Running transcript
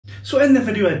So in the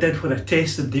video I did where I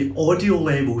tested the audio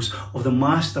levels of the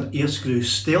Master AirScrew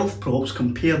Stealth Props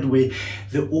compared with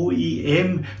the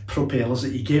OEM propellers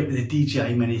that you get with the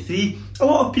DJI Mini 3, a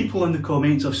lot of people in the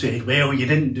comments have said, well, you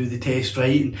didn't do the test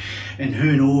right and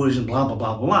who knows and blah blah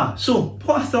blah blah. So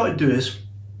what I thought I'd do is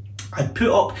I'd put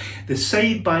up the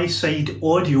side-by-side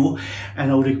audio and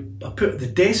I'll put the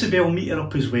decibel meter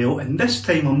up as well, and this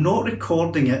time I'm not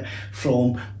recording it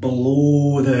from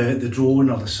below the drone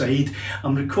or the side.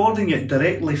 I'm recording it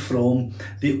directly from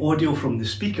the audio from the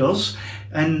speakers,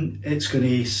 and it's going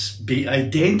to be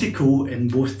identical in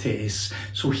both tests.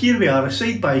 So here we are, a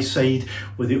side-by-side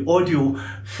with the audio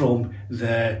from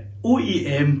the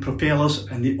OEM propellers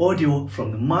and the audio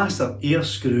from the Master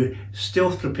AirScrew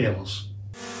Stealth Propellers.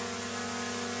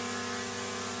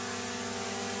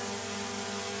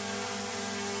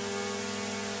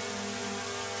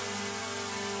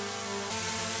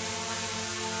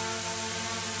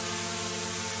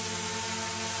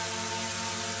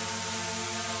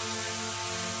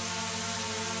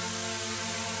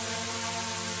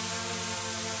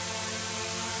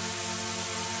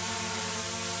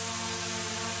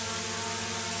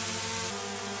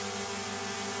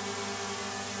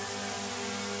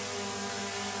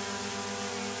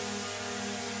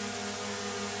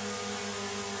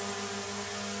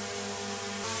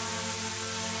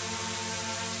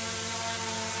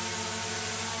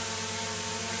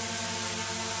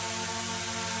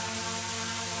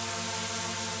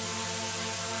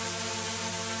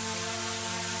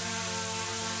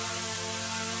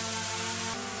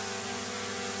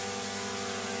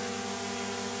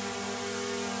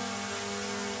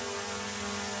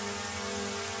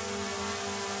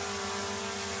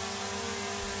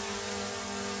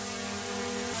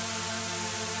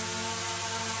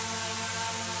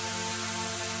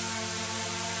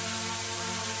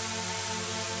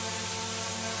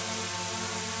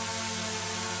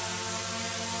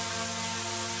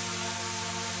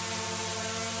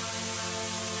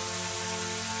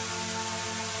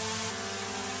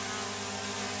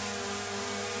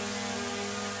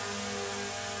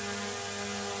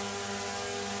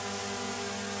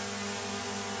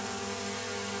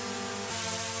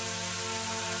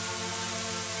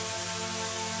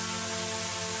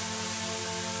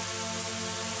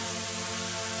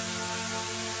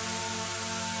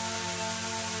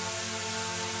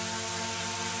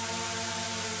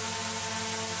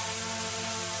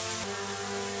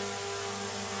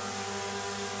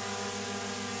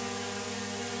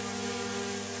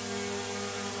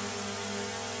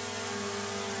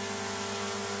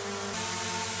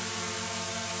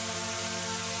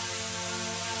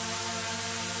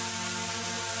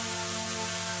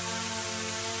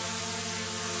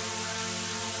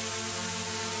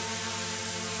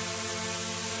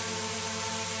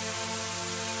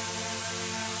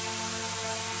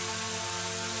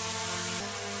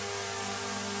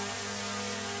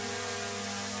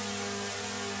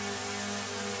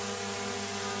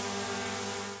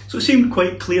 So it seemed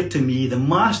quite clear to me the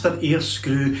Master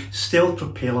AirScrew Stealth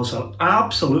Propellers are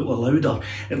absolutely louder.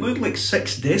 It looked like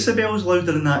 6 decibels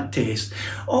louder in that test.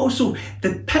 Also,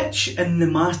 the pitch in the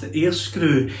Master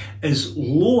AirScrew is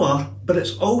lower, but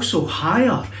it's also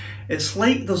higher. It's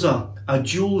like there's a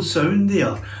dual sound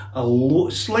there,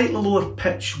 slightly lower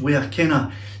pitch with a kind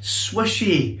of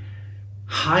swishy,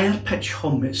 higher pitch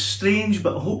hum. It's strange,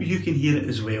 but I hope you can hear it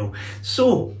as well.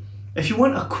 So, if you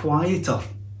want a quieter,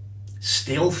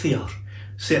 stealthier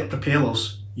set of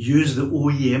propellers, use the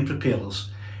OEM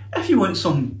propellers. If you want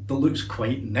something that looks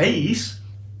quite nice,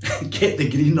 get the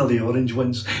green or the orange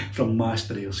ones from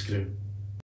Master AirScrew.